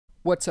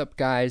What's up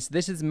guys,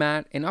 this is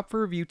Matt, and up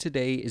for review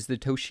today is the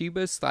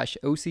Toshiba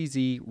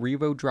 /OCZ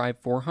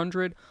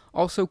RD400,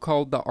 also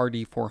called the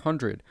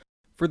RD400.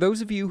 For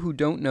those of you who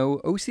don't know,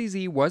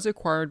 OCZ was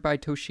acquired by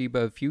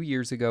Toshiba a few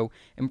years ago,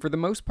 and for the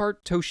most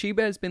part, Toshiba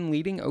has been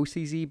leading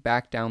OCZ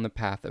back down the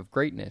path of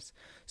greatness.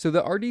 So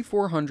the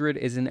RD400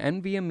 is an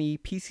NVMe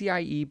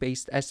PCIe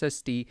based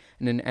SSD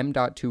and an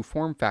M.2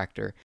 form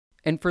factor.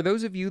 And for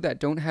those of you that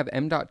don't have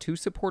M.2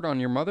 support on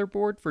your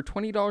motherboard, for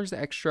 $20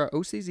 extra,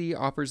 OCZ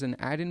offers an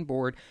add-in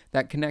board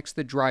that connects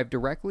the drive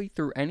directly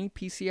through any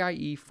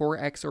PCIe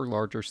 4X or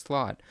larger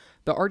slot.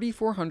 The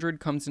RD400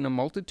 comes in a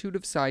multitude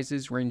of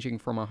sizes ranging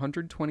from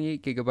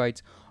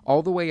 128GB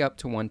all the way up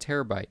to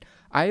 1TB.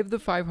 I have the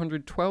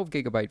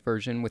 512GB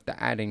version with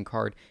the add-in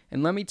card,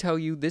 and let me tell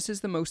you, this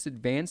is the most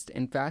advanced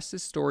and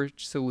fastest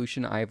storage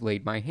solution I have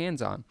laid my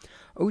hands on.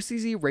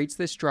 OCZ rates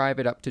this drive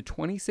at up to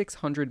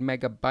 2600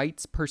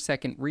 megabytes per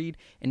second read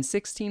and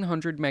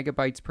 1600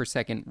 megabytes per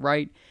second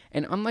write,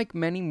 and unlike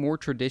many more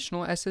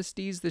traditional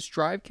SSDs, this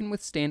drive can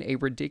withstand a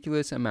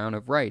ridiculous amount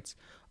of writes.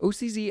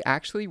 OCZ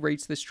actually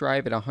rates this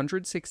drive at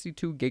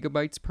 162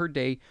 gigabytes per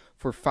day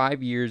for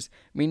 5 years,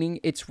 meaning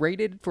it's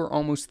rated for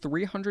almost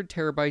 300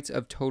 terabytes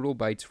of total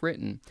bytes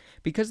written.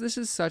 Because this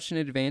is such an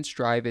advanced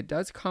drive, it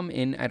does come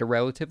in at a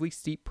relatively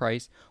steep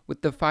price,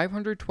 with the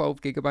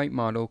 512 gigabyte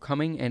model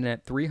coming in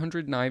at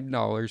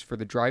 $309 for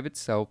the drive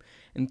itself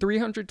and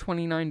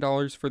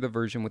 $329 for the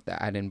version with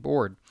the add-in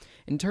board.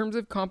 In terms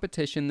of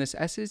competition, this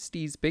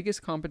SSD's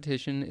biggest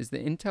competition is the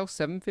Intel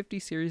 750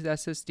 series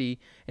SSD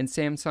and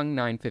Samsung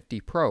 950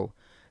 Pro.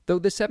 Though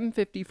the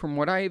 750, from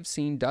what I have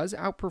seen, does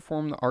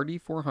outperform the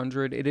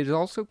RD400, it is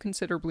also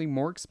considerably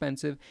more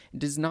expensive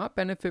and does not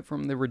benefit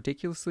from the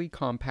ridiculously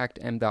compact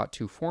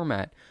M.2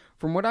 format.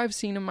 From what I've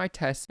seen in my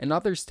tests and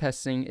others'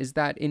 testing is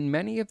that in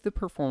many of the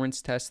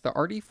performance tests, the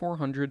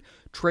RD400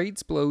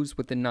 trades blows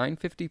with the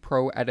 950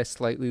 Pro at a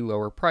slightly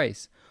lower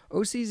price.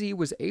 OCZ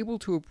was able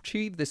to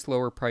achieve this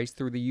lower price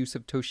through the use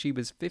of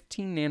Toshiba's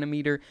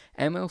 15nm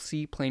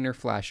MLC planar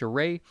flash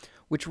array,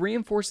 which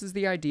reinforces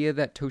the idea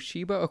that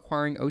Toshiba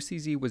acquiring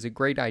OCZ was a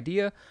great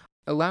idea,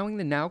 allowing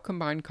the now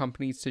combined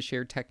companies to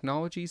share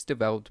technologies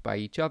developed by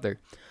each other.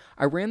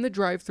 I ran the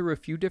drive through a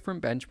few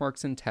different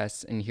benchmarks and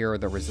tests, and here are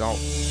the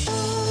results.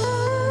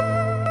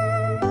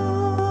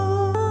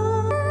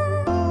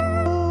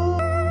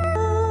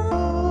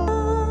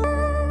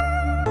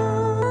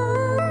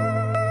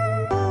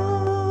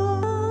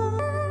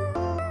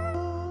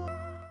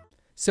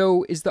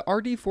 So, is the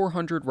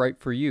RD400 right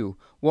for you?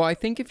 Well, I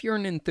think if you're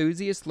an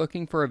enthusiast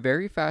looking for a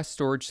very fast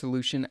storage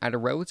solution at a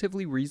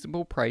relatively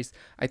reasonable price,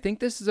 I think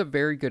this is a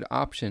very good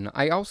option.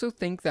 I also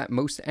think that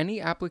most any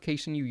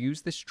application you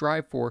use this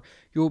drive for,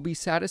 you will be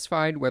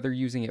satisfied whether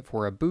using it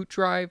for a boot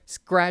drive,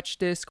 scratch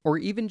disk, or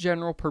even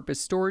general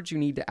purpose storage you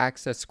need to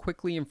access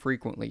quickly and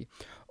frequently.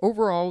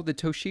 Overall, the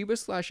Toshiba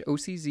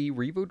 /OCZ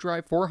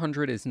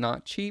RD400 is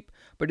not cheap,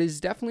 but it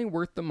is definitely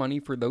worth the money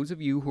for those of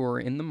you who are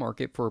in the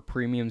market for a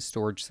premium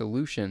storage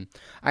solution.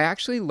 I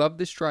actually love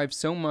this drive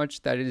so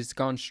much that it has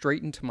gone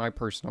straight into my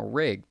personal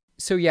rig.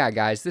 So yeah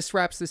guys, this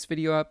wraps this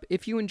video up.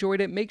 If you enjoyed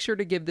it, make sure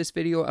to give this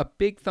video a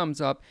big thumbs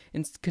up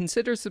and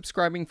consider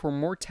subscribing for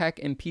more tech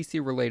and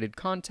PC related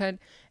content.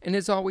 And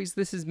as always,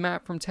 this is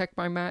Matt from Tech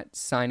by Matt,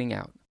 signing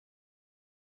out.